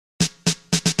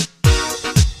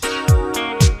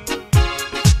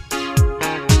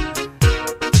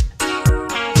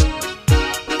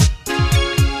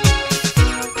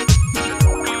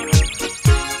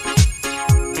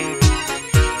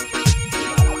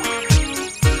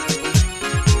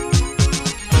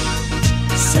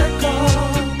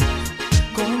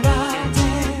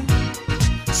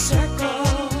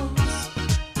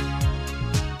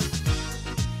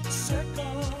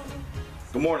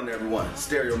everyone,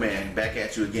 Stereo Man back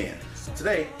at you again.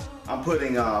 Today I'm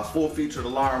putting a full featured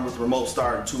alarm with remote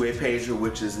start and two-way pager,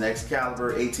 which is an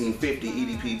Excalibur 1850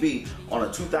 EDPB on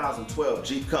a 2012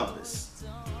 Jeep Compass.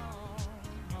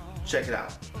 Check it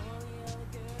out.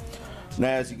 Now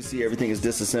as you can see, everything is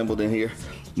disassembled in here.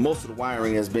 Most of the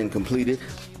wiring has been completed,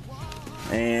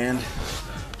 and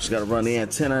just got to run the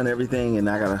antenna and everything, and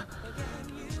I got to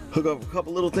hook up a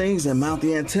couple little things and mount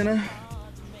the antenna,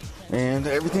 and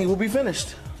everything will be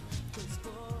finished.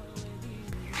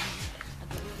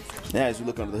 Now as you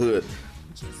look under the hood,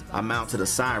 I mounted a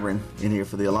siren in here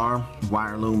for the alarm.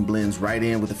 Wire loom blends right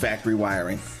in with the factory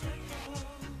wiring.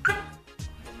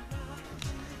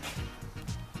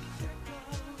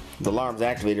 The alarm's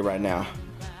activated right now.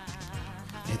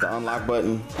 Hit the unlock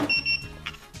button,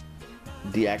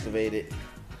 deactivate it,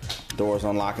 doors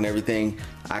unlock and everything.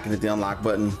 I can hit the unlock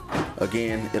button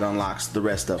again, it unlocks the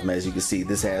rest of them. As you can see,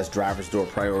 this has driver's door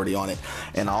priority on it,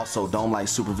 and also dome light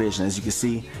supervision. As you can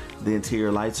see, the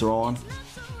interior lights are on,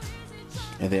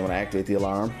 and then when I activate the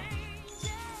alarm,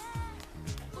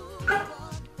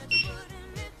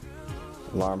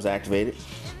 alarm's activated,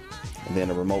 and then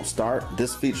a remote start.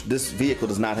 This vehicle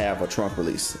does not have a trunk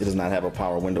release. It does not have a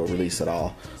power window release at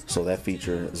all, so that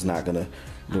feature is not going to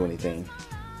do anything.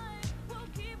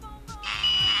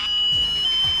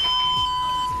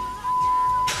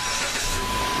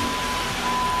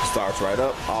 Starts right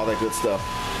up, all that good stuff.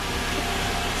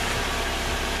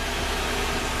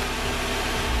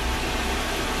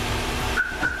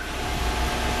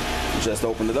 Just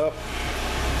opened it up.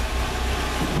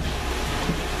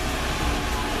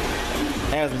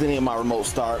 As with any of my remote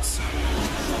starts,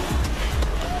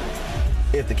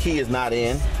 if the key is not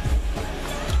in,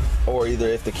 or either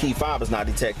if the key fob is not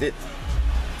detected,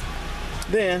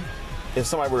 then if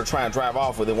somebody were to try and drive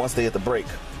off with it, once they hit the brake,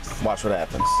 watch what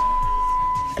happens.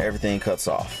 Everything cuts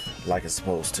off like it's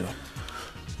supposed to.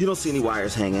 You don't see any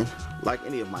wires hanging like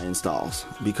any of my installs,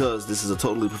 because this is a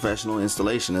totally professional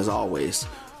installation. As always,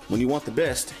 when you want the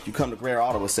best, you come to Greer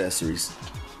Auto Accessories.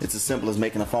 It's as simple as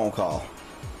making a phone call.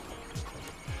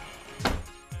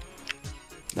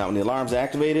 Now when the alarm's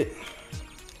activated,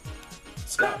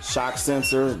 it's got shock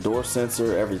sensor, door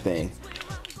sensor, everything.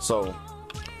 So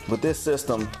with this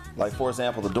system, like for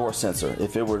example the door sensor,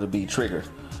 if it were to be triggered,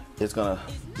 it's gonna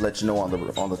let you know on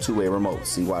the two-way remote.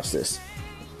 See, watch this.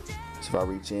 So if I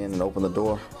reach in and open the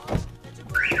door,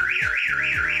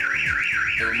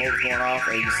 the remote is going off,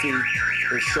 and you see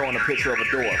it's showing a picture of a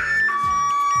door,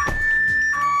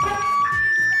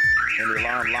 and the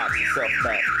alarm locks itself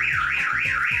back.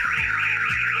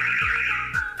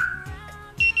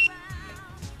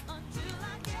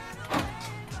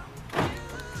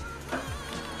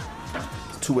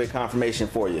 Two-way confirmation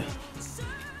for you.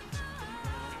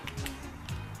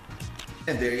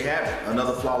 And there you have it,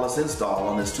 another flawless install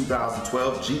on this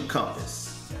 2012 Jeep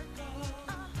Compass.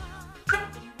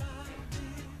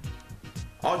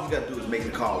 All you gotta do is make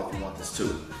the call if you want this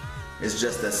too. It's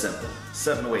just that simple.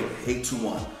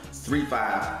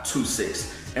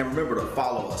 708-821-3526. And remember to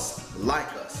follow us,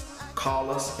 like us, call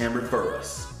us, and refer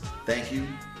us. Thank you,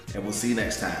 and we'll see you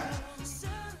next time.